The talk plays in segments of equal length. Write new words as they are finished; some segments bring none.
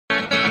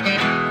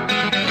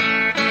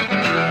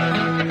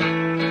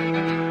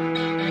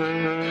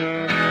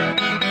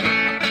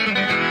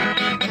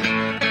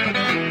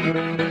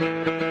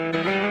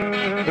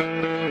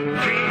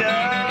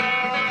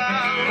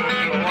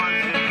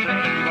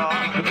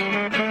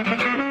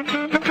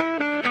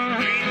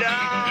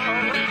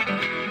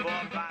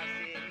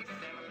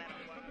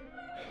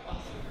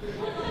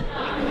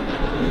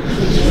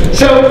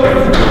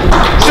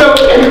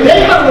and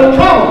they had a little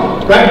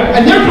problem, right?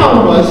 And their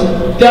problem was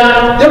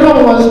that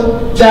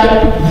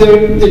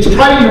it's a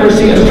private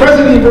university, and the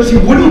president of the university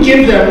wouldn't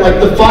give them like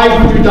the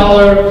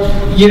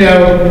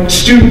 $500,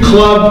 student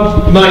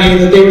club money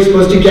that they were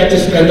supposed to get to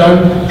spend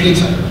on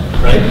pizza,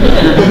 right?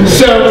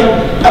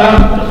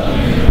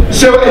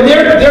 And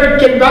they're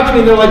getting back to me,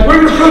 and they're like, we're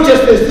going to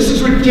protest this. This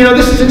is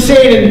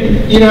insane,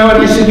 and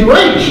I said, you're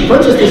right, you should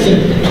protest this,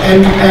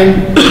 and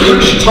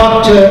you should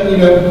talk to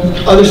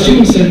other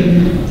students,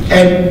 and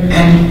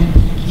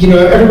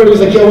everybody was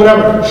like, yeah,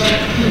 whatever.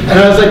 And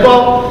I was like,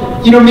 well,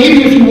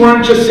 maybe if you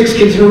weren't just 6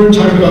 kids in a room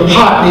talking about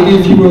pot, maybe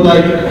if you were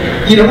like,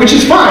 which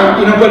is fine,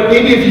 but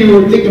maybe if you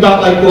were thinking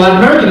about like Latin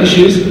American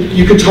issues,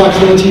 you could talk to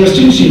the Latino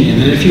Students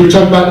Union. And if you were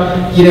talking about,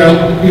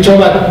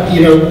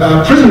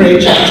 prison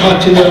rates, you could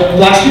talk to the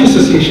Black Student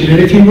Association. And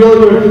if you really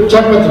were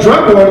talking about the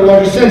drug war in a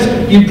larger sense,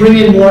 you'd bring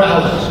in more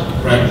allies,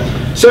 right?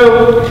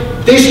 So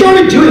they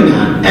started doing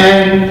that,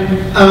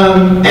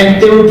 and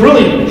they were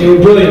brilliant. They were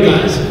brilliant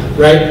guys,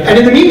 right? And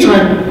in the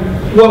meantime,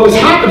 what was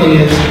happening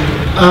is,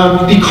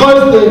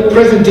 because the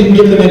president didn't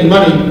give them any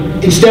money,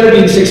 instead of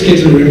being 6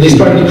 kids in a room, they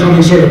started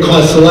becoming sort of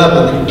cause celeb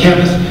on the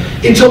campus.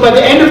 Until by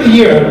the end of the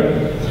year,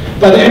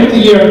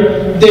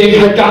 they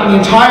had gotten the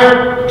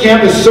entire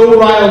campus so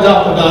riled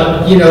up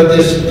about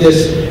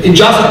this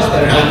injustice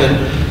that had happened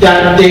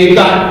that they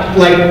got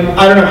like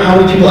I don't know how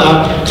many people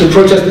out to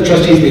protest the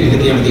trustees meeting at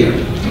the end of the year.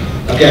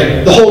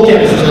 Okay, the whole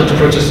campus was out to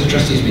protest the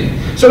trustees meeting.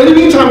 So in the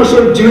meantime, we're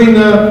sort of doing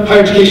the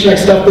Higher Education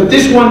Act stuff, but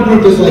this one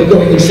group is like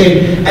going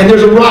insane, and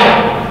there's a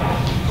riot.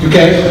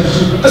 Okay,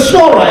 a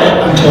small riot,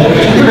 I'm told.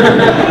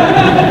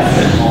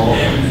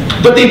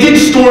 But they did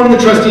storm the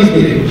trustees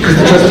meeting because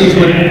the trustees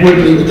wouldn't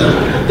meet with them.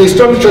 They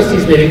stormed the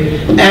trustees meeting,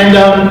 and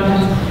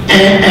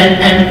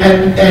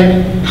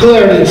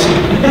hilarity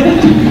ensued.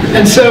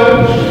 And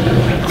so,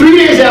 3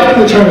 days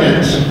after the term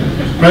ends,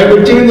 right,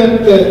 we're doing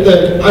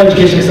the higher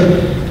education stuff.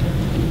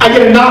 I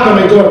get a knock on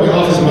my door at my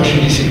office in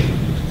Washington, D.C.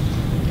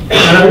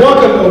 And I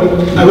walk over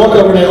and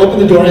I open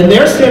the door, and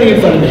there standing in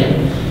front of me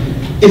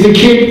is a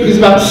kid who's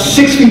about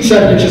 6 feet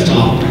 7 inches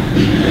tall.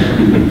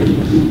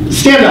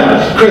 Stand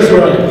up, Kris,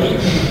 where are you?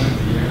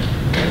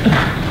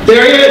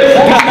 There he is.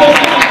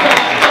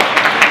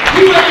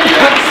 He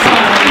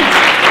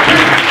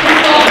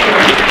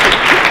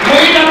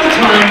weighed at the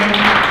time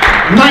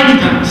 90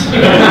 pounds.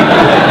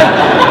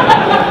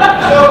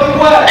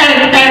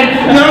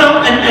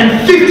 And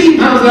 15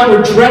 pounds of that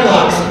were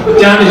dreadlocks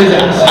down to his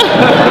ass.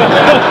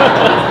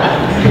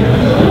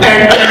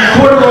 and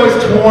corduroys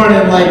torn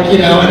and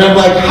and I'm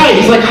like, hi.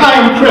 He's like,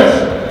 hi, I'm Kris.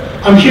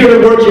 I'm here to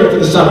work here for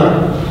the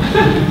summer.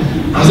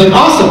 I was like,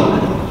 awesome.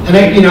 And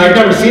I'd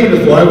never seen him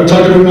before. I would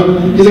talk to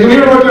him. He's like, I'm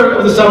here to work here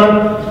for the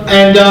summer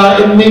and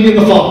maybe in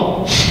the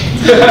fall.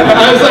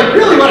 I was like,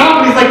 really? What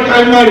happened? He's like,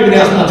 I might have been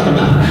asked not to come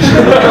back.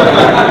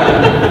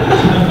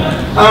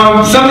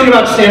 Something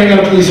about standing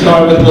on a police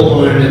car with a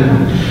bullhorn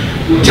and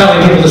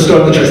telling people to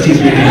storm the trustees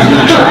meeting. I'm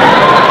not sure.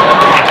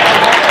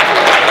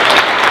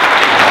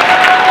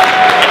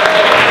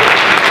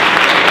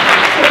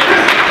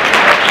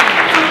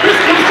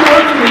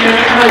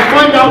 I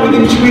find out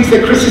within 2 weeks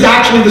that Kris is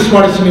actually the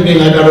smartest human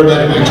being I've ever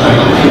met in my entire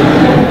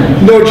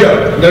life. No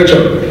joke, no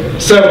joke.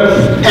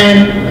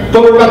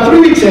 But we're about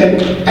 3 weeks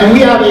in, and we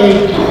have a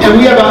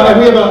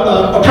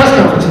press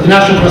conference at the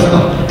National Press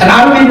Club, and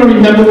I don't even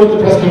remember what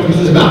the press conference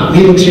was about.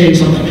 We'll exchange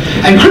something,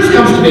 and Kris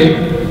comes to me,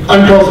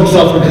 uncurls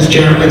himself from his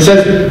chair, and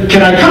says,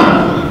 "Can I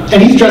come?" And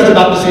he's dressed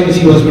about the same as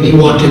he was when he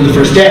walked in the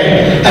first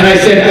day. And I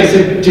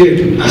said,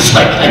 dude,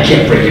 I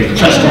can't bring you to the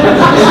press conference.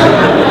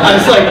 I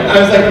was like,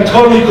 I'm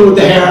totally cool with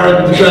the hair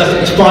and the dress,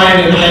 it's fine,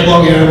 and I have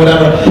long hair and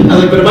whatever. I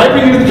was like, but if I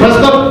bring you to the press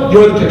club,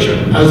 you're the picture.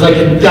 I was like,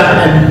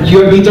 and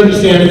you need to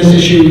understand this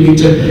issue, you need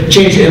to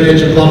change the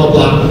image and blah, blah,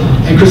 blah.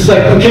 And Kris is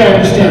like, okay, I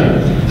understand.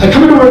 I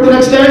come into work the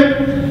next day,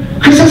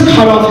 Kris has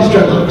cut off his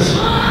dreadlocks.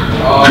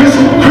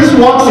 Kris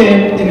walks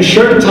in a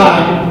shirt and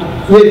tie,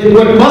 with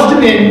what must have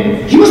been,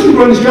 he must have been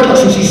growing his dreadlocks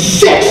since he's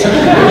 6.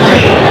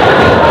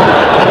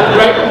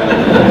 Right?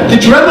 The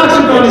dreadlocks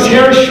are gone, his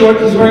hair is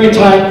short, he's wearing a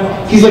tie.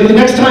 He's like, the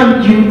next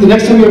time you have a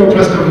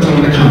press conference, I'm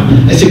gonna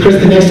come. I said, Kris,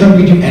 the next time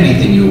we do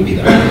anything, you will be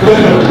there. And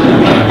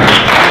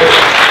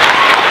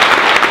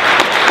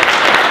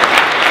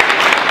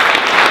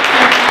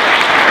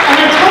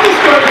I tell this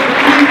story for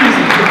 3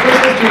 reasons. The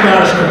first is to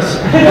embarrass Kris.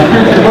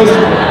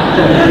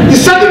 The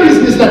second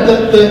reason is that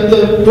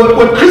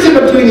what Kris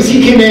ended up doing is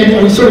he came in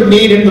and we sort of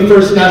made him the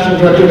first national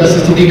director of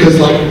SSDP because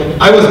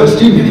I wasn't a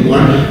student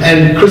anymore,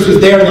 and Kris was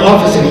there in the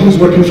office and he was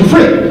working for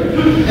free.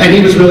 And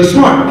he was really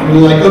smart. And we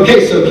were like,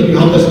 okay, so can you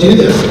help us do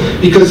this?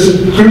 Because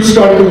groups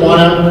started to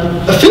want to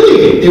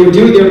affiliate. They were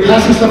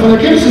passing stuff on their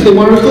campuses, they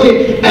wanted to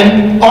affiliate.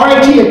 And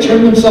RIT had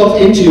turned themselves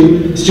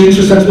into Students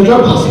for Sensible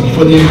Drug Policy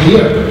before the end of the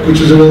year, which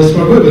was a really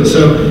smart move. And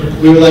so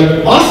we were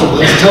like, awesome,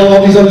 let's tell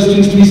all these other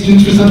students to be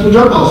Students for Sensible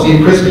Drug Policy.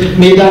 And Kris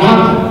made that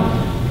happen.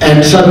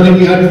 And suddenly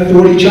we had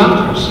 40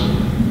 chapters.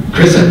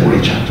 Kris had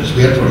 40 chapters,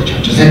 we had 40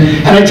 chapters.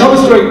 And I tell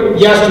the story,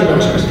 yes, to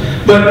embarrass Kris,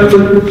 but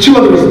for 2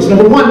 other reasons.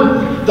 Number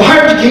one, the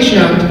Higher Education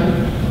Act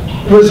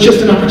was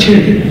just an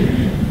opportunity.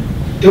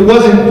 It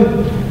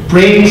wasn't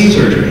brain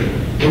surgery.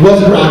 It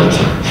wasn't rocket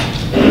science.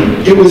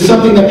 It was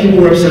something that people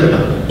were upset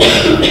about.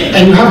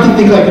 And you have to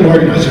think like an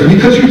organizer. And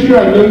because you're here,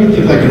 I know you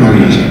think like an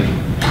organizer,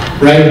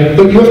 right?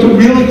 But you have to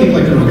really think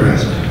like an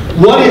organizer.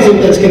 What is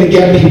it that's going to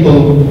get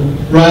people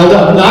riled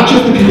up? Not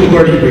just the people who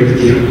already agree with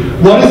you.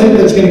 What is it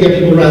that's going to get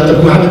people riled up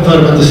who haven't thought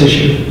about this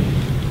issue?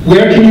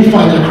 Where can you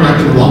find that crack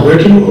in the wall? Where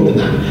can you open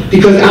that?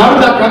 Because out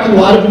of that crack in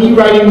the wall, out of me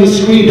writing this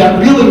screen, that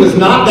really was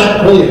not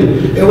that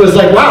brilliant. It was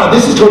like, wow,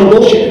 this is total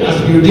bullshit. It has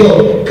to be a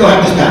deal. Go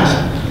have this passed.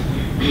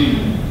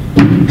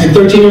 And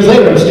 13 years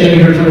later, I'm standing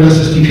here in front of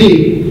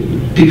SSDP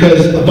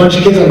because a bunch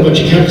of kids on a bunch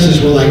of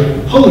campuses were like,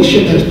 holy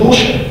shit, that's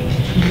bullshit.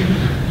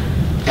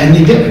 And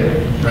they did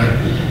it, right?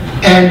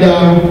 And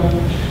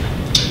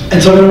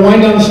so I'm going to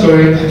wind down the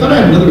story. I thought I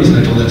had another reason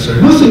I told that story.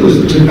 Mostly it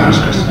was to embarrass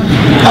Kris.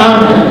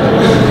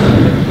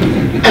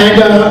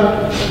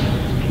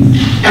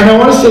 And I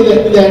want to say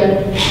that,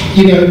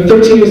 you know,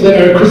 13 years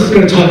later, Kris is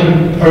going to talk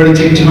and already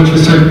taking too much of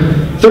his time.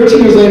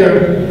 13 years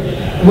later,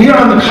 we are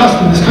on the cusp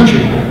in this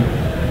country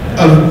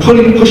of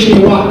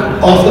pushing the rock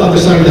off the other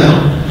side of the hill,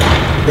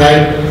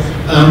 right?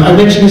 I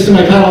mentioned this in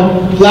my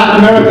panel.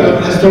 Latin America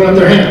has thrown up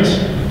their hands,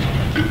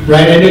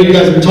 right? I know you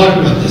guys have been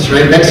talking about this,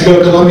 right?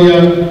 Mexico,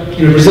 Colombia,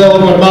 you know, Brazil,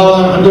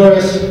 Guatemala,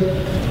 Honduras,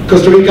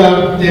 Costa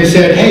Rica. They've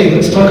said, hey,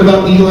 let's talk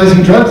about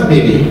legalizing drugs,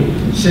 maybe.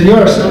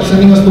 Senor, stop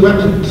sending us the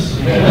weapons,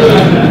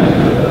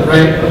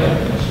 right?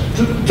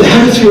 The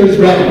hemisphere is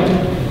ready,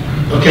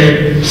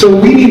 okay? So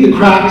we need the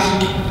cracks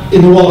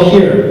in the wall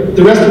here.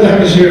 The rest of the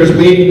hemisphere is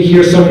waiting to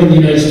hear someone in the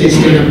United States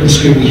stand up and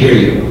scream, we hear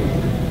you.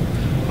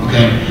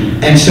 Okay?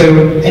 And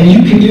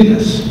you can do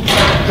this.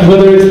 And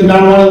whether it's the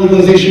marijuana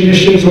legalization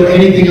initiatives or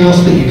anything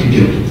else that you can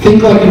do,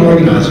 think like an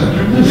organizer.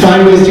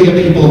 Find ways to get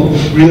people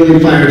really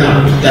fired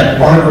up that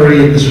aren't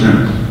already in this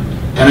room.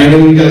 And I know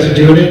you guys are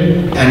doing it,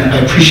 and I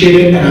appreciate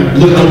it, and I'm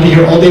looking to be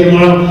here all day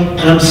tomorrow,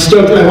 and I'm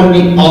stoked that I want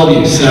to meet all of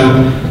you, so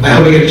I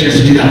hope I get a chance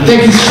to do that.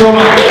 Thank you so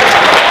much.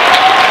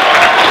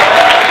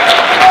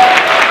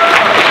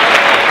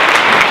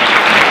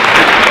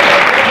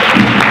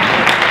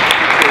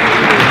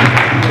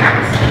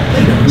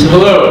 So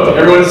hello,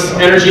 everyone's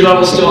energy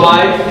level still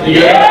high? You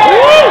good? Yeah.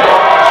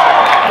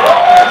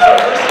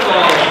 First of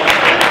all,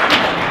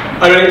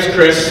 my name is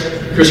Kris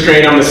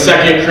Krane. I'm the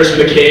second Kris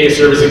with a K to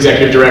serve as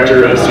Executive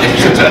Director of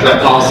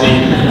Drug Policy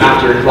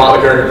after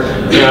Qualiker.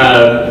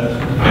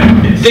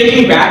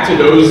 Thinking back to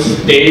those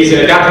days,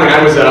 and at that point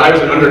I was an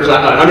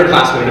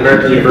underclassman at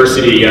American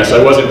University, so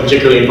I wasn't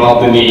particularly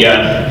involved in the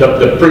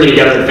bringing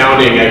together and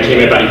founding. I came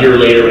in about a year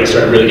later when I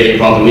started really getting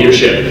involved in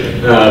leadership.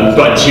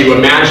 But to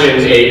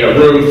imagine a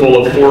room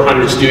full of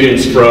 400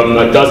 students from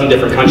a dozen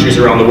different countries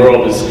around the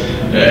world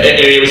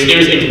it was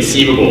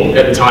inconceivable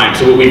at the time.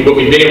 So what we've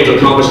been able to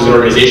accomplish as an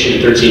organization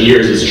in 13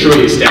 years is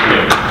truly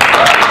astounding.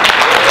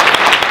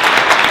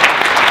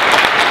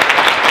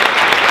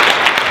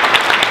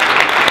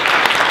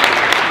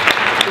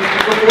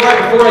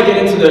 Before I get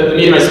into the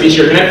meat of my speech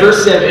here, can I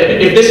first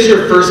say, if this is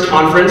your first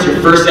conference, your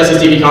first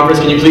SSDP conference,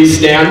 can you please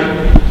stand?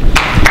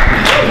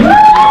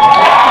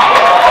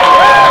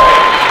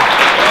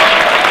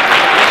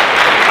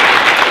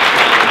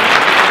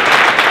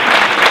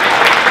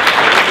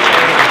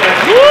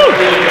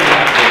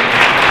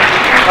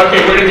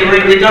 Okay,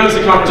 we've done this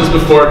at conferences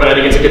before, but I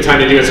think it's a good time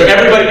to do it. So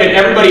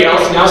everybody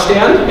else now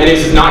stand, and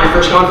this is not your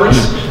first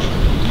conference.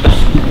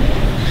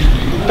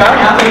 About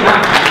half of you.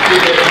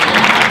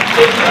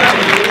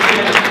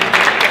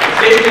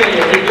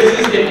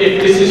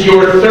 If this is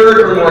your third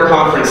or more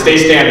conference, stay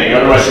standing,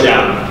 otherwise sit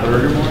down.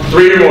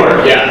 3 or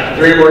more, yeah.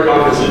 3 or more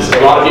conferences.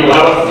 A lot of people.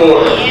 How about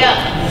 4?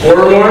 Yeah. 4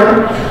 or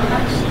more?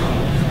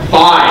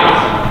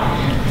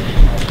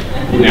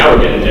 5. Now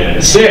we're getting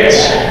down. 6. 7.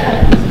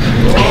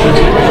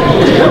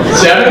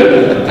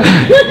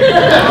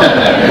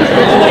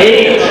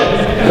 8.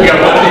 We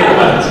got 1 thing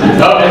left.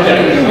 Oh, and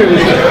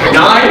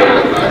 9.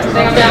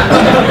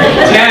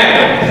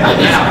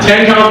 10.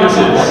 10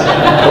 conferences.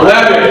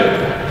 11.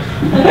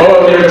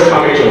 Oh, there's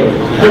Tom Angel.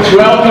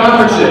 12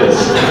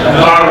 conferences.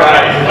 All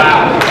right.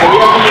 Wow. So we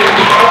have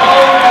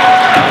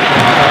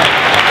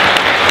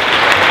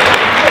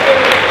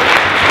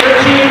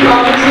 13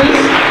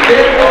 conferences.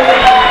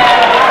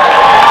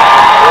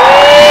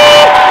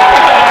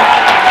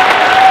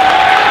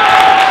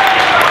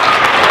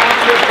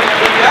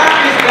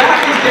 That is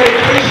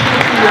dedication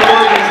to your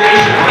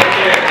organization right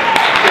there.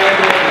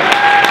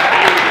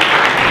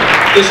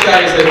 This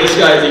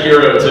guy is a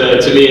hero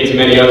to me and to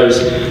many others.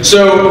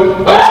 So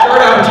I'll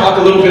start out and talk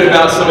a little bit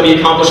about some of the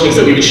accomplishments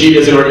that we've achieved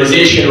as an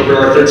organization over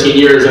our 13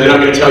 years, and then I'm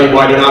going to tell you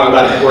why they're not all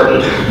that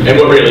important and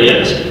what really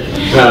is.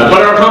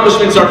 But our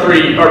accomplishments are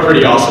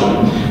pretty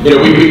awesome. You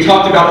know, we've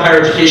talked about the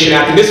Higher Education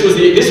Act, and this was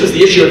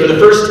the issue. For the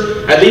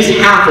first at least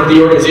half of the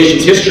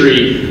organization's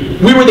history,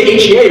 we were the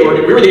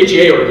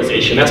HEA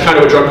organization. That's kind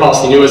of what drug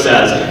policy knew us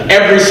as.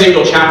 Every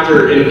single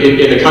chapter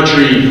in the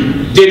country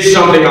did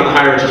something on the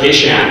Higher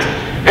Education Act.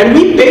 And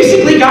we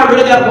basically got rid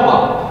of that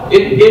law.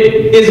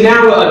 it is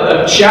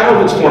now a shadow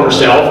of its former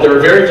self. There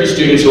are very few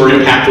students who are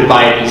impacted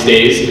by it these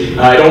days.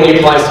 It only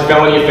applies to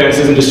felony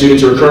offenses and to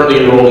students who are currently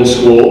enrolled in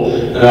school.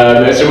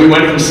 So we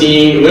went from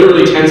seeing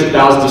literally tens of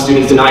thousands of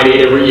students denied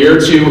aid every year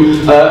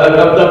to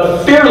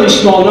a fairly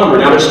small number.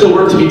 Now there's still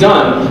work to be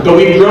done, but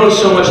we've grown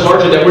so much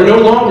larger that we're no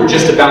longer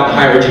just about the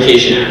Higher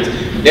Education Act.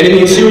 And in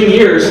the ensuing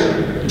years,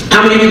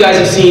 how many of you guys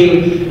have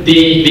seen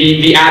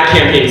the ad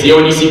campaigns, the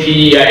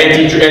ONDCP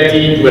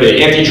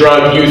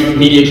anti-drug youth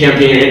media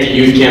campaign, or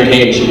anti-youth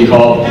campaign it should be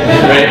called,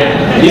 right?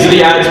 These are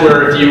the ads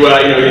where if you,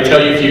 they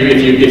tell you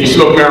if you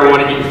smoke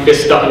marijuana, you get your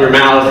fist stuck in your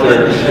mouth,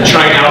 or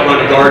try and outrun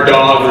a guard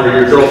dog, or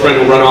your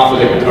girlfriend will run off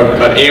with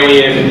an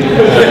alien.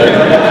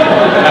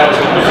 That was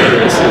one of my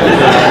favorites.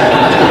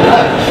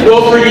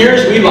 Well, for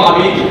years we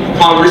lobbied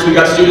Congress. We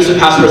got students that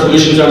passed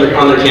resolutions on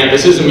their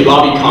campuses, and we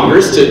lobbied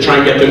Congress to try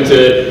and get them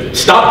to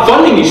stop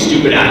funding these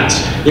stupid ads.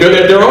 You know,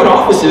 their own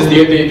offices,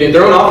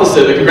 their own office,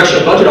 the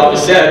Congressional Budget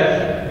Office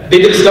said, they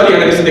did a study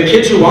on it, and said the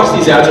kids who watch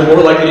these ads are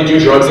more likely to do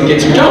drugs than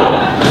kids who don't.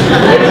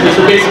 These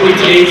are basically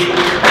today's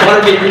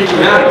modern-day Greek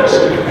fanatics.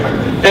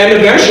 And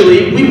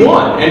eventually, we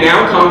won, and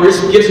now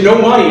Congress gives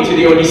no money to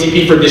the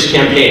ONDCP for this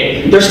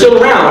campaign. They're still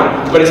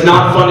around, but it's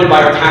not funded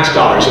by our tax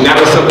dollars, and that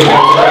was something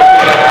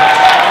that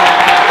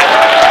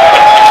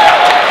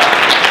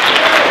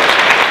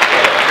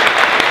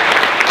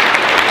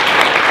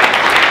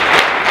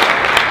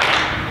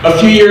a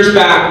few years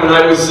back, when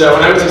I was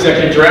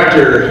executive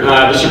director,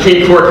 the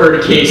Supreme Court heard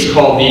a case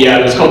called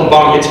it was called the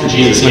Bong Hits for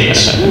Jesus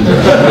case.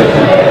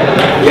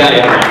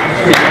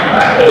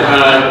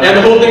 And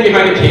the whole thing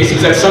behind the case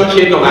is that some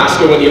kid in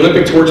Alaska, when the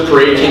Olympic Torch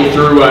Parade came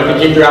through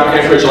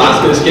Anchorage,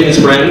 Alaska, this kid and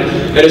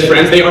his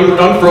friends, they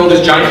unfurled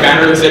this giant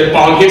banner that said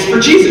 "Bong Hits for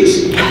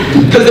Jesus,"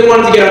 because they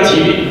wanted to get on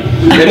TV,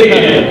 and they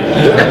did.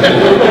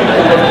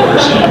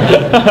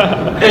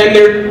 And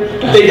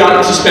they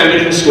got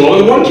suspended from school,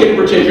 and the one kid in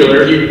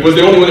particular, he was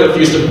the only one that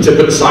refused to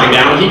put the sign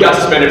down. He got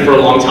suspended for a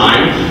long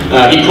time.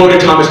 He quoted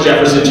Thomas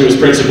Jefferson to his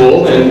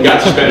principal and got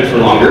suspended for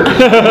longer.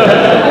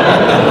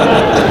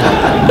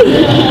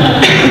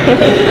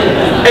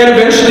 And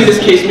eventually this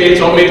case made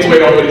its way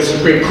all the way to the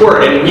Supreme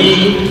Court, and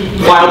we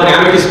filed an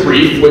amicus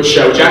brief, which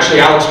actually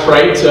Alex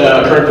Kreit,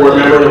 a current board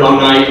member and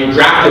alumni,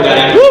 drafted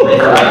that amicus brief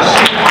for us.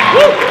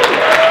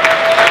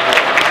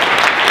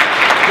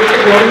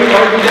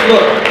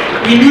 Look,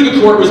 we knew the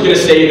court was going to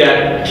say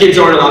that kids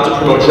aren't allowed to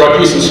promote drug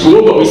use in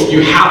school, but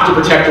you have to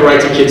protect the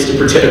rights of kids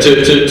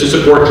to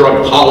support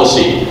drug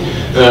policy.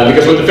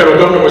 Because what the federal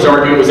government was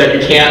arguing was that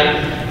you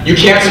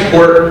can't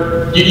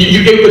support,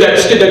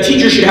 that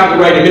teachers should have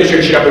the right,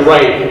 administrators should have the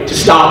right to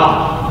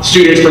stop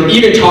students from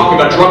even talking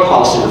about drug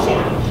policy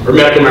reform or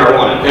medical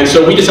marijuana. And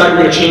so we decided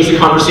we're going to change the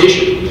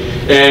conversation.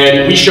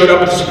 And we showed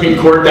up at the Supreme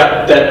Court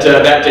that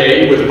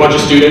day with a bunch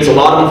of students, a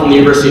lot of them from the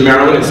University of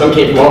Maryland, and some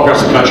came from all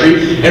across the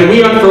country. And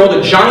we unfurled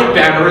a giant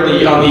banner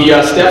on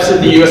the steps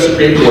of the U.S.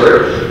 Supreme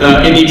Court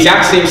in the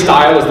exact same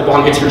style as the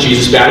Bong Hits for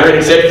Jesus banner, and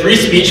it said "Free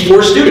speech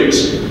for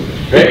students."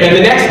 Right? And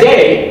the next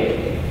day,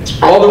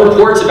 all the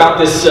reports about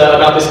this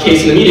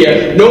case in the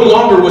media, no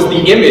longer was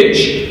the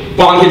image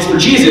 "Bong Hits for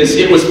Jesus,"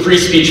 it was "Free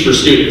speech for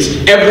students."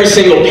 Every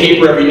single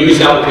paper, every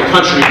news outlet in the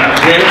country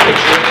ran a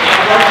picture.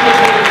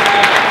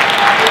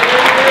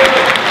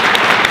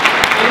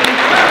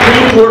 The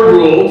Supreme Court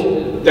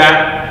ruled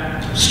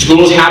that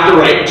schools have the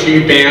right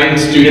to ban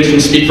students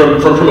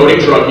from promoting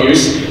drug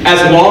use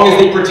as long as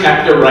they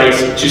protect their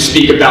rights to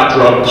speak about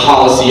drug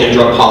policy and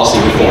drug policy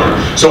reform.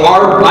 So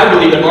I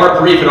believe that our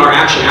brief and our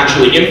action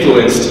actually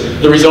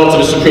influenced the results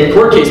of a Supreme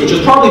Court case, which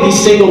was probably the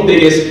single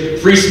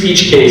biggest free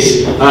speech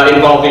case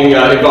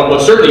well,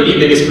 certainly the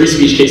biggest free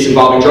speech case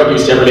involving drug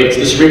use to ever make it to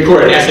the Supreme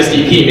Court, and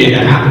SSDP made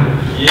that happen.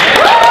 Yeah.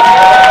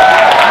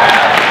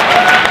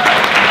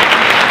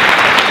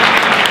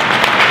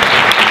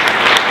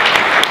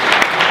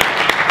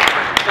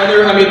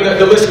 And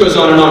the list goes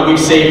on and on. We've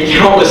saved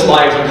countless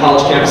lives on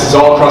college campuses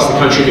all across the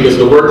country because of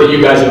the work that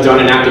you guys have done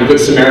enacting Good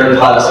Samaritan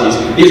policies.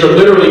 These are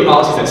literally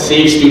policies that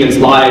save students'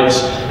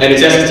 lives, and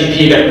it's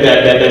SSDP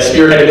that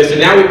spearheaded this. And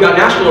now we've got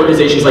national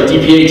organizations like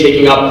DPA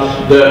taking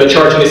up the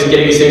charge in this and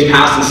getting these things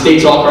passed in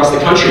states all across the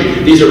country.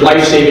 These are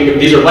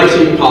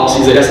life-saving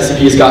policies that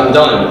SSDP has gotten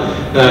done.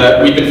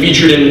 We've been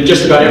featured in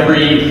just about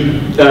every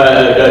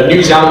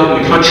news outlet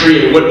in the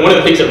country. And one of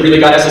the things that really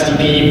got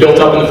SSDP built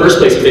up in the first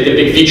place was they did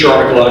a big feature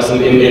article on us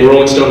in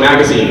Rolling Stone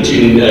magazine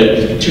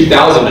in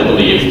 2000, I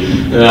believe.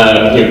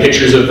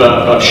 Pictures of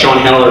Sean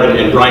Heller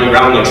and Brian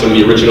Groundling, some of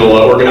the original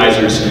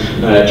organizers,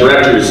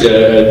 directors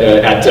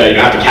at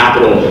the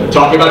Capitol,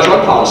 talking about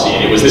drug policy.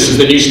 And this is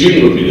the new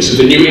student movement. This is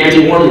the new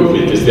anti-war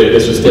movement.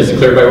 This was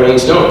declared by Rolling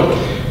Stone.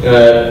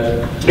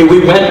 And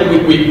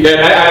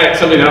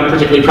something that I'm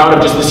particularly proud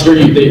of. Just this year,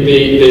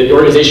 the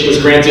organization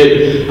was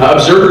granted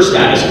observer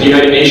status of the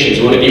United Nations,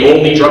 one of the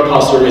only drug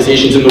policy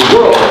organizations in the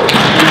world.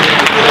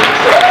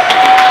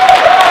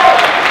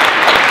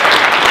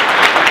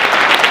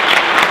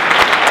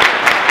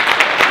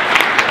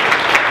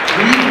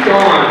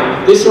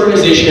 This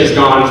organization has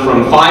gone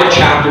from 5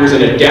 chapters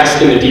and a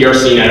desk in the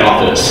DRC Net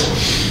office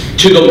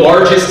to the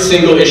largest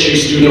single-issue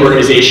student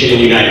organization in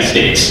the United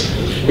States.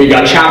 We've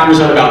got chapters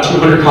on about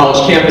 200 college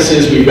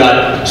campuses. We've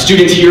got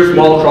students here from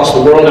all across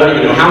the world. I don't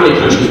even know how many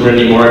countries we're in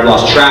anymore. I've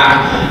lost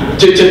track.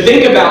 To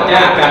think about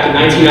that back in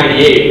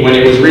 1998, when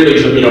it was really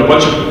just, a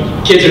bunch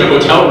of kids in a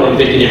hotel room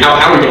thinking, how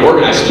are we going to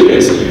organize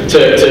students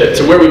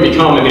to where we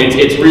become, I mean,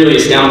 it's really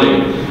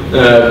astounding.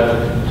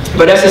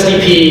 But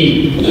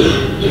SSDP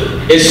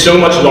is so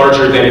much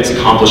larger than its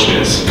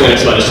accomplishments, than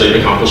its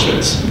legislative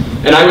accomplishments.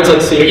 And I would like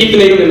to say, Ethan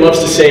Nagelman loves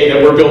to say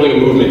that we're building a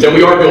movement, and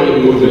we are building a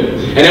movement.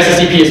 And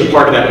SSDP is a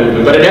part of that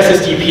movement. But at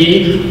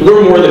SSDP,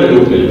 we're more than a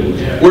movement.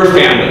 We're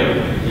family.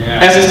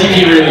 Yeah.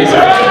 SSDP really is a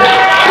family.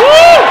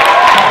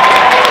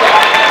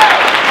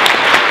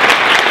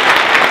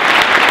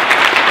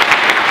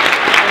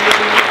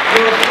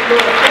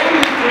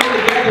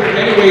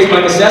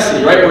 By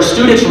necessity, right? We're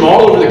students from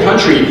all over the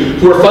country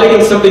who are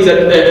fighting some things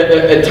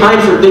at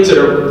times for things that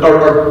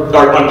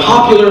are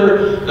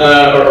unpopular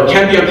or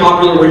can be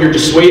unpopular, where you're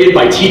dissuaded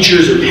by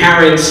teachers or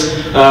parents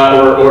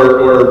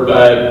or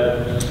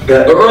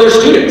other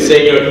students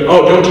saying,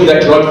 oh, don't do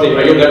that drug thing,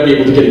 right? You'll never be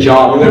able to get a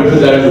job. You'll never put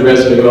that on your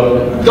resume.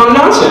 Well,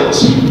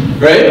 nonsense,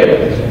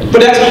 right? But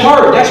that's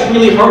hard. That's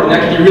really hard, and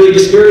that can be really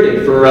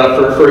dispiriting for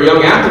a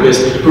young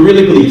activist who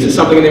really believes in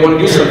something and they want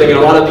to do something, and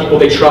a lot of people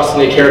they trust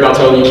and they care about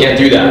telling you can't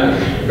do that,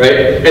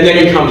 right? And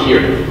then you come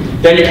here.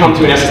 Then you come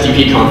to an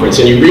SSDP conference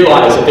and you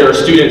realize that there are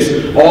students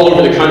all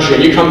over the country,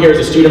 and you come here as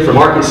a student from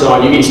Arkansas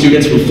and you meet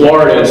students from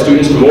Florida and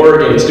students from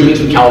Oregon and students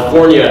from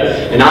California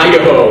and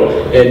Idaho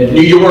and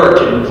New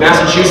York and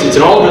Massachusetts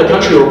and all over the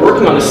country who are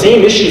working on the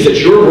same issues that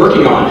you're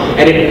working on.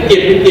 And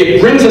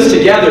it brings us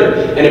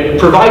together, and it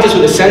provides us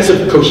with a sense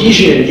of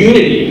cohesion and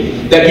unity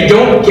that you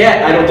don't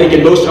get, I don't think,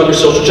 in most other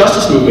social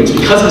justice movements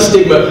because of the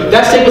stigma.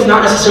 That stigma's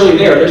not necessarily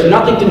there. There's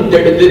nothing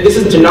this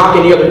isn't to knock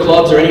any other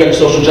clubs or any other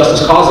social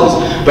justice causes,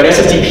 but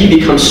SSDP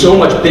becomes so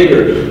much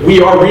bigger. We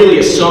are really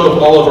a sum of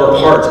all of our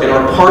parts, and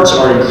our parts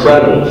are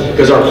incredible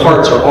because our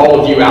parts are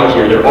all of you out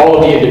here. They're all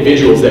of the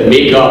individuals that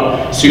make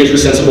up Students for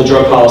Sensible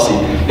Drug Policy.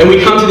 And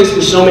we come to this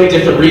for so many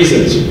different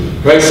reasons,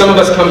 right? Some of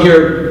us come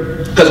here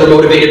because we're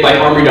motivated by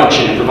harm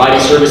reduction and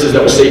providing services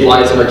that will save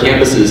lives on our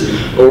campuses,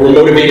 or we're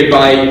motivated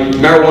by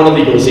marijuana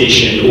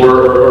legalization,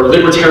 or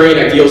libertarian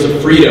ideals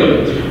of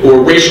freedom,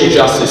 or racial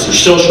justice, or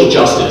social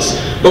justice.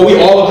 But we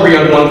all agree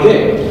on one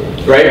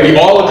thing, right? We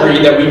all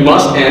agree that we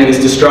must end this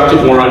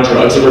destructive war on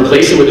drugs and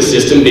replace it with a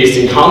system based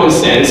in common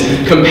sense,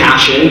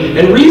 compassion,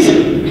 and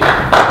reason.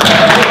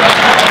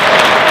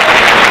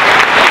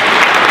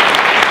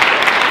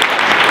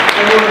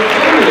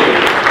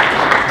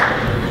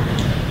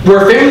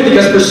 We're a family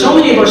because for so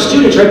many of our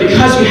students, right,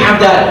 because you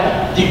have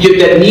that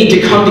need to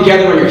come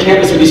together on your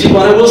campus with these people,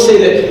 and I will say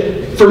that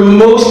for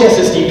most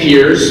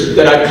SSDPers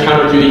that I've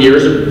encountered through the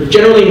years are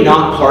generally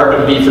not part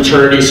of the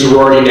fraternity,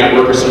 sorority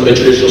network or some of the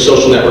traditional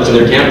social networks in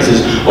their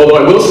campuses, although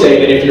I will say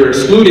that if you're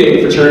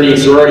excluding fraternity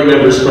and sorority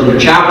members from your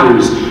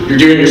chapters, you're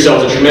doing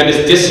yourselves a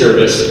tremendous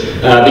disservice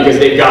because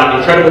they've got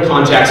incredible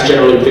contacts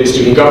generally within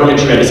student government,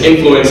 tremendous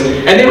influence,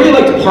 and they really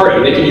like to party,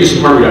 and they can use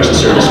some harm reduction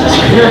services.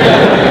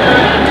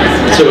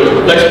 So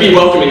let's be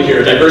welcoming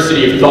here,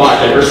 diversity of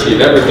thought, diversity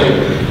of everything.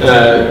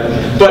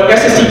 But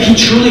SSDP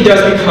truly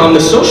does become the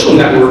social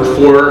network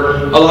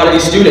for a lot of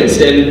these students,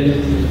 and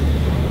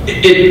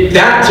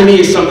that to me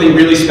is something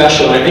really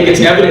special, and I think it's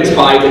evidenced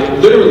by that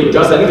literally I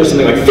think there's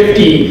something like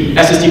 50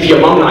 SSDP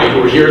alumni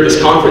who are here at this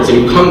conference and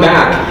who come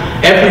back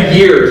every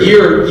year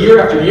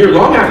after year,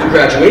 long after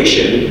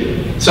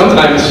graduation,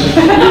 sometimes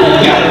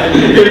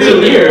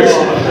 13 years.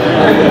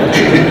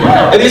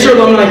 And these are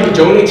alumni who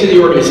donate to the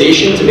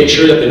organization to make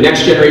sure that the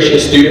next generation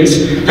of students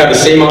have the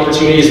same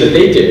opportunities that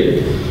they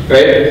did,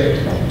 right?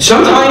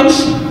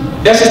 Sometimes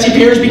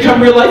SSDPers become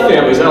real life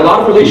families, and a lot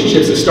of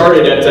relationships have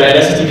started at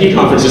SSDP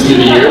conferences through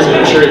the years, and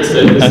I'm sure this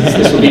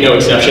will be no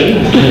exception.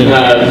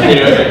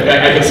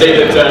 I can say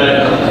that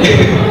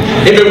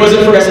if it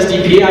wasn't for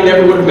SSDP, I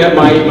never would have met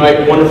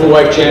my wonderful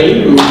wife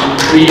Jenny, who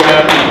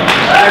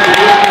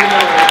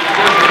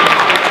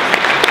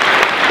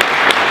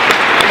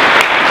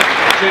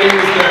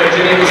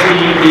Jenny was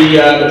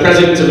the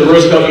president of the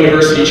Roosevelt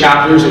University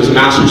chapters. She was a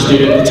master's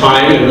student at the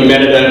time, and we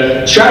met at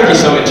a strategy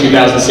summit in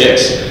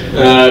 2006.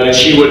 And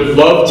she would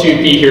love to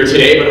be here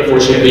today, but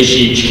unfortunately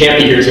she can't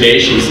be here today.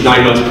 She's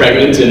 9 months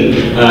pregnant and is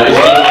being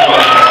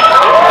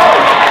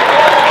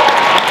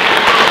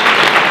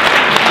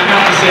I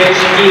have to say,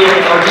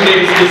 our due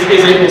date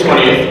is April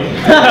 20th.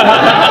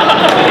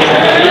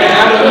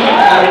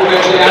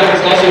 Adam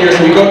is also here,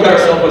 so we both got our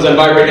cell phones on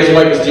vibrate. His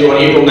wife is due on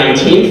April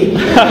 19th.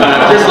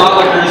 Kris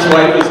Krane, his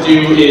wife, is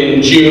due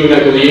in June, I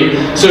believe.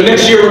 So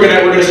next year we're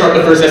gonna start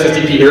the first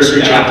SSDP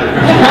nursery chapter.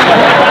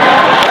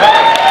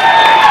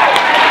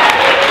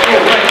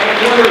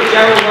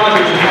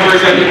 Former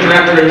executive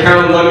director, and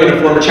Carolyn Lemon, a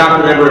former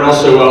chapter member and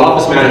also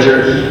office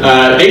manager.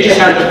 They just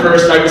had the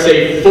first, I would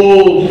say,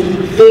 full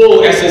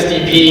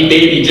SSDP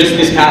baby just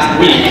this past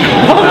week.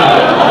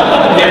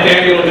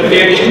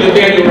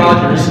 Nathaniel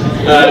Rogers.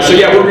 So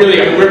yeah, we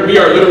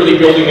are literally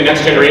building the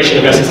next generation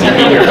of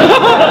SSDP here.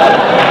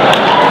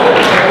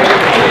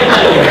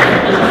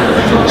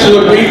 So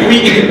look,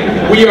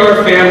 we are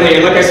a family,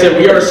 and like I said,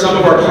 we are some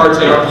of our parts,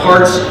 and our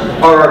parts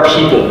are our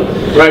people,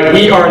 right?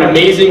 We are an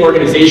amazing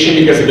organization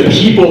because of the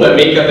people that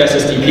make up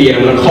SSDP, and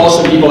I'm going to call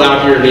some people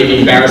out here and maybe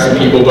embarrass some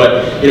people,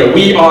 but you know,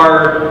 we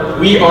are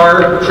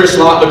Chris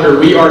Lotlicker,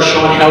 we are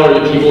Sean Heller,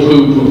 the people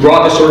who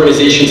brought this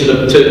organization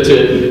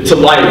to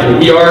life.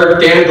 We are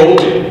Dan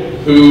Golden,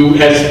 who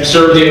has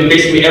served in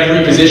basically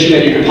every position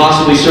that you could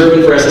possibly serve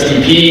in for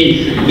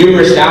SSDP,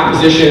 numerous staff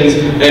positions,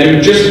 and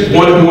who just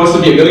who wants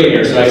to be a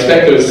millionaire, so I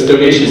expect those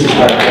donations to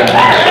start.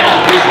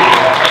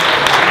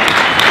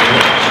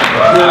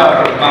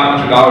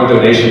 $500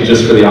 donation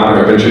just for the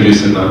honor of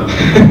introducing them.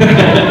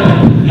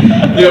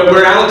 You know,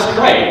 we're Alex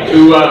Krane,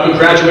 who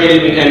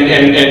graduated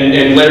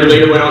and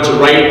later went on to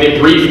write the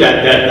brief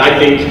that I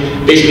think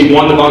basically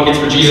won the Bunkets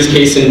for Jesus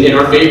case in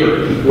our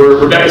favor. We're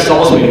Rebecca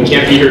Salzman, who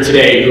can't be here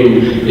today,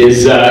 who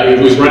is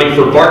running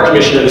for BART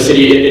commissioner in the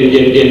city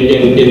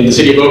in the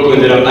city of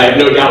Oakland, and I have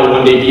no doubt will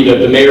one day be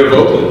the mayor of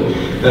Oakland.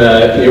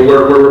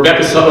 We're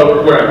Rebecca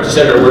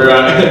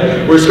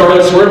we're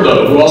Scarlett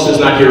Swerdlow, who also is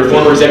not here,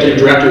 former executive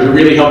director who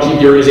really helped keep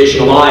the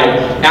organization alive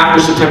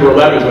after September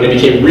 11th, when it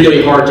became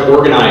really hard to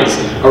organize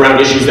around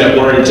issues that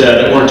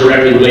weren't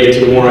directly related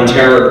to the war on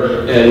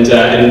terror and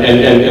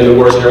the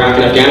wars in Iraq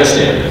and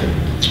Afghanistan.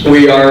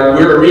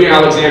 We're Arena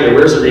Alexander.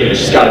 Where's Arena?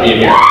 She's got to be in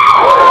here.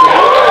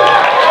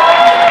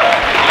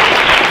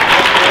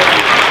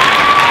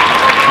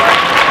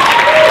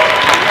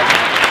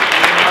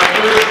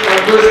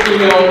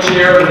 Female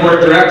chair of the board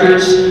of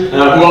directors,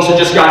 who also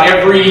just got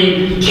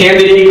every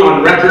candidate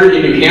on record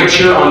in New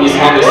Hampshire on this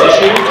issue.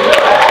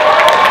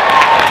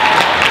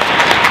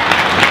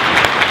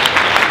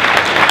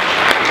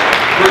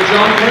 We're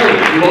John Perry,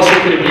 who also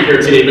couldn't be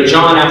here today, but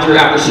John, after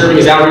serving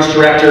as outreach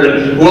director,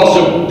 and who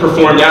also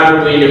performed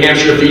admirably in New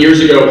Hampshire a few years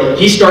ago,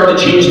 he started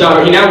the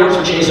Change.org. He now works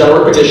for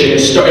Change.org petition, and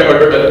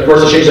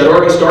works for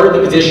Change.org, and started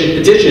the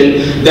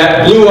petition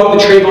that blew up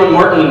the Trayvon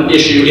Martin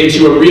issue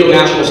into a real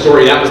national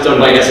story. That was done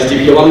by an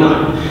SSDP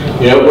alumni.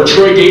 You know, we're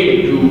Troy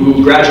Dayton,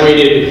 who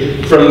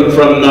graduated from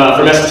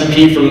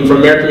SSDP from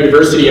American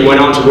University and went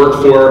on to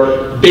work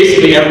for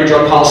basically every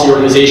drug policy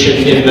organization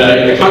in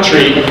the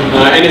country,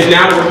 and is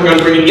now working on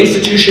bringing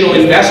institutional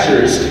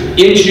investors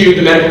into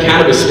the medical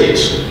cannabis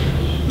space.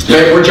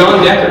 We're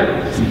John Decker.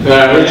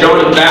 We're John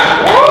in the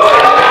back.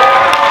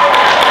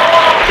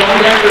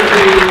 John Decker,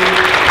 who in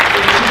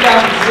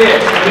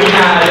 2006, we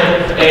had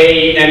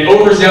an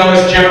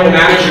overzealous general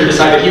manager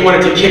decide that he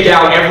wanted to kick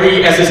out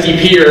every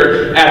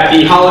SSDPer at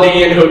the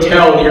Holiday Inn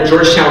Hotel near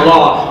Georgetown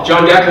Law.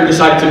 John Decker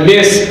decided to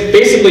miss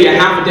basically a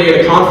half a day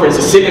of the conference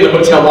to sit in the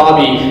hotel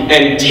lobby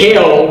and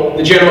tail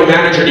the general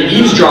manager to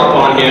eavesdrop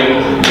on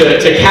him,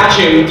 to catch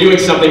him doing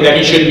something that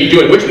he shouldn't be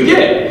doing, which we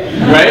did,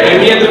 right?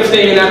 And we ended up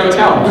staying in that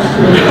hotel.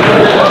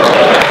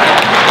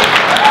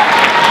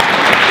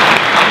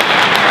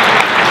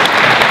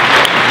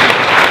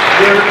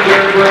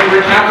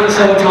 We're Captain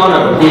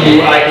Celentano, who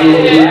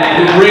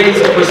brings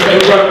a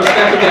perspective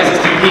to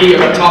SSDP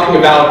about talking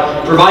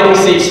about providing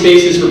safe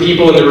spaces for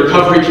people in the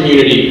recovery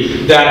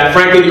community that,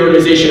 frankly, the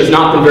organization has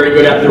not been very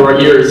good at through our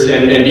years,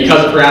 and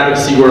because of her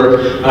advocacy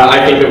work,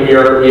 I think that we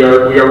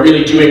are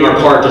really doing our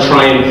part to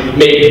try and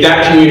make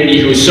that community,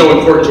 who is so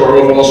important to our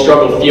overall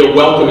struggle, feel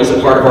welcome as a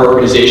part of our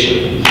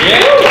organization.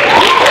 Yeah.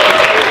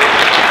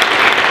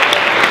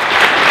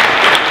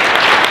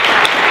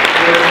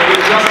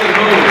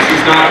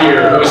 Not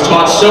here, who has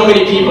taught so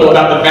many people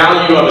about the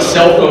value of a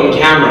cell phone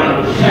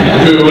camera,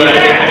 who, a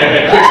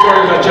quick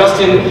story about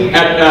Justin,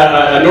 at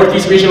a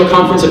Northeast Regional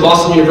Conference at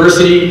Boston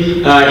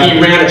University, he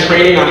ran a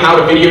training on how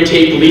to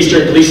videotape police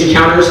during police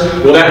encounters.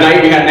 Well, that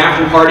night we had an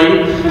after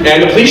party,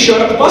 and the police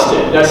showed up to bust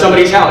it at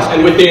somebody's house,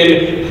 and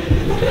within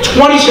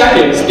 20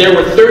 seconds, there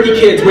were 30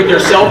 kids with their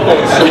cell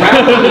phones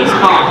surrounding these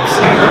cops,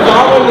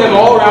 following them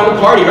all around the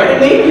party, right?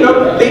 And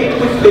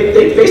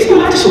they basically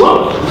left us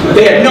alone.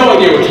 They had no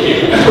idea what to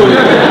do.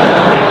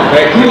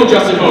 Right? Google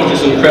Justin Holmes,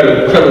 there's some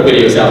incredible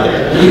videos out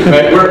there.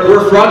 Right?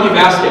 We're Froggy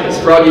Vasquez,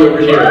 Froggy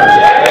over here.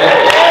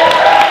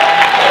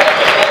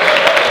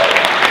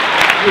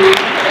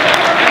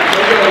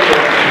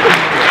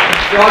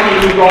 Froggy,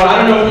 who brought,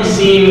 I don't know if you've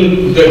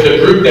seen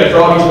the group that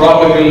Froggy's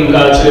brought with him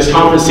to this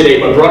conference today,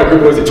 but brought a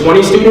group of, was it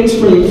 20 students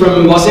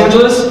from Los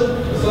Angeles?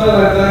 Something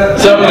like that.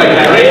 Something like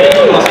that, right?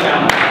 Los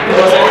Angeles.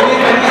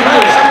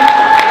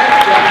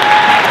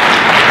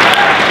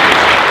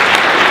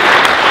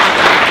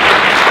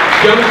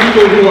 Young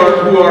people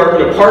who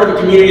are part of a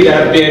community that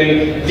have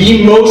been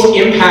the most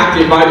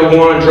impacted by the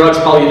war on drugs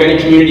probably of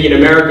any community in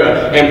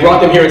America, and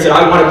brought them here and said,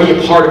 I want to be a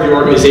part of your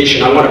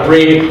organization. I want to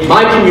bring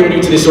my community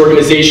to this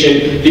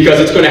organization because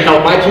it's going to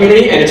help my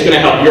community and it's going to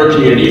help your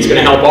community. It's going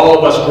to help all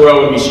of us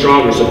grow and be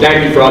stronger. So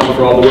thank you, Froggy,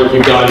 for all the work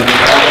you've done. Just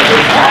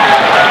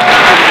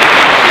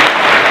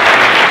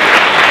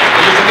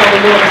a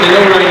couple more, because I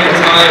know we're running out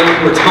of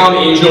time. We're Tom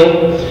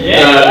Angel.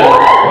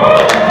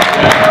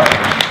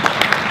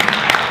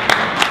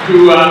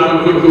 who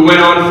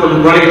went on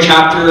from running a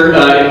chapter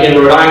in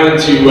Rhode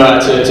Island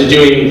to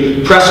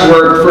doing press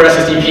work for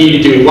SSDP,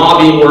 to doing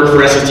lobbying work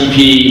for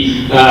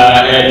SSDP,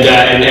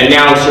 and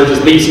now serves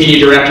as LEAP's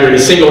media director and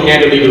is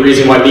single-handedly the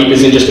reason why LEAP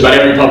is in just about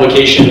every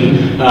publication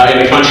in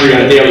the country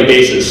on a daily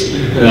basis.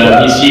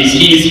 He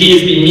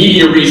is the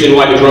media reason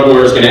why the drug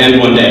war is going to end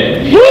one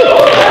day.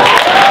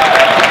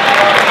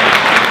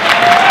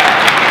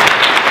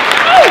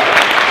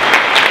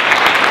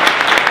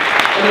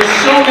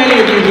 So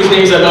many of you whose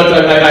names I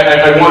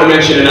want to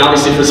mention, and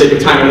obviously for the sake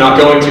of time I'm not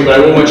going to, but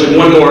I will mention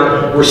one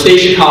more. We're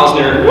Stacia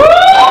Cosner.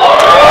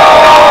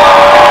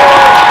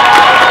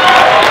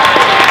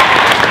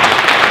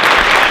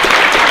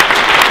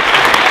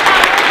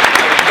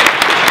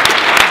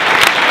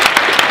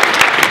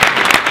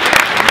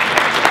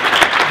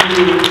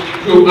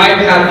 Who I've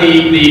had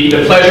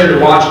the pleasure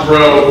to watch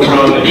grow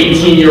from an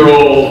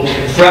 18-year-old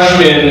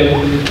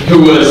freshman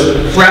who was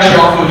fresh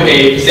off of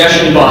a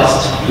possession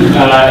bust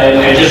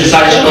and just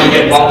decided she wanted to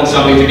get involved in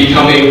something, to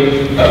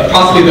becoming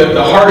possibly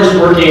the hardest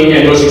working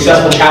and most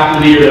successful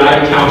chapter leader that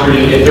I've encountered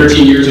in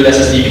 13 years with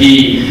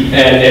SSDP,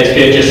 and it's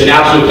been just an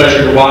absolute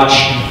pleasure to watch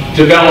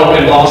develop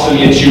and blossom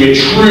into a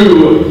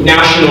true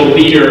national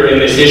leader in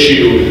this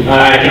issue.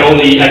 I'm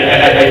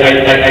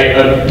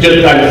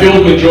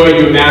filled with joy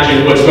to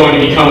imagine what's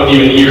going to become of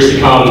you in the years to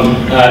come.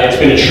 It's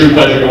been a true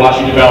pleasure to watch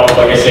you develop,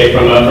 like I say,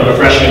 from a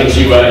freshman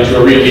into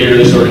a real leader in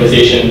this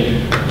organization.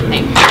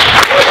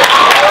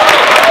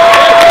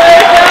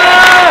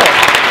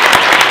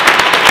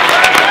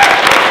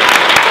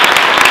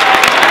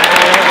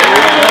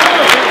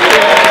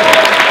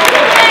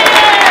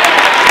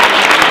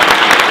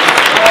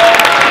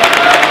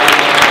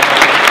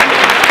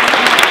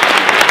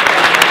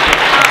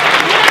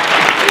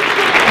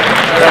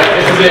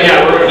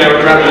 Yeah, we're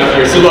wrapping up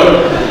here. So look,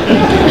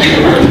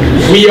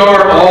 we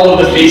are all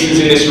of the faces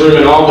in this room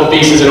and all the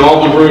faces in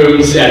all the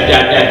rooms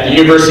at the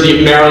University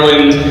of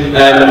Maryland,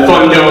 at the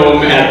Fun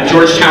Dome, at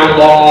Georgetown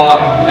Law,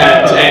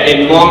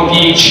 in Long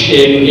Beach,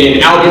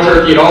 in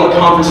Albuquerque, at all the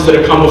conferences that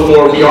have come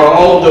before. We are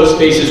all of those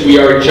faces. We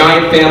are a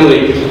giant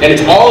family, and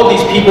it's all of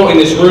these people in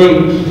this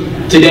room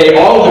today,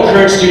 all of the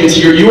current students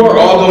here. You are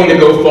all going to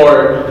go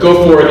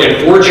forward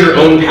and forge your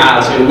own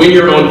paths and win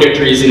your own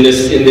victories in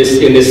this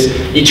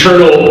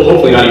eternal,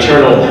 hopefully not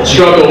eternal,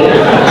 struggle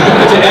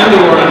to end the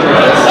war on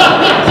drugs.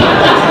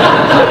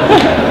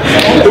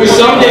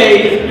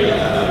 Someday,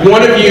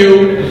 one of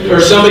you or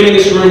somebody in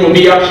this room will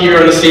be up here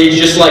on the stage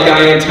just like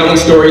I am, telling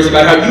stories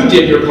about how you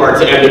did your part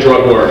to end the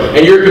drug war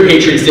and your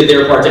compatriots did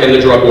their part to end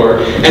the drug war.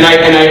 And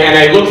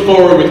I look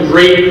forward with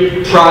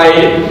great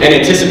pride and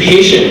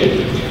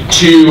anticipation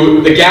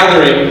to the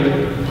gathering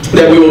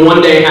that we will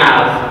one day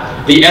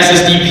have, the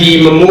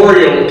SSDP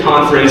Memorial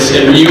Conference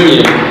and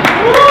Reunion,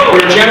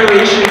 where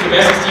generations of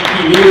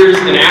SSDP leaders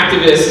and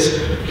activists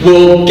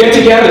will get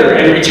together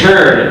and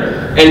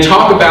return and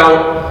talk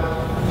about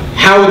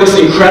how this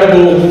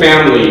incredible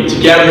family,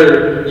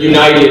 together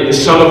united, the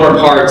sum of our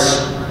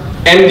parts,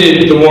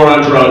 ended the war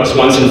on drugs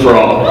once and for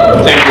all.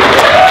 Thank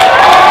you.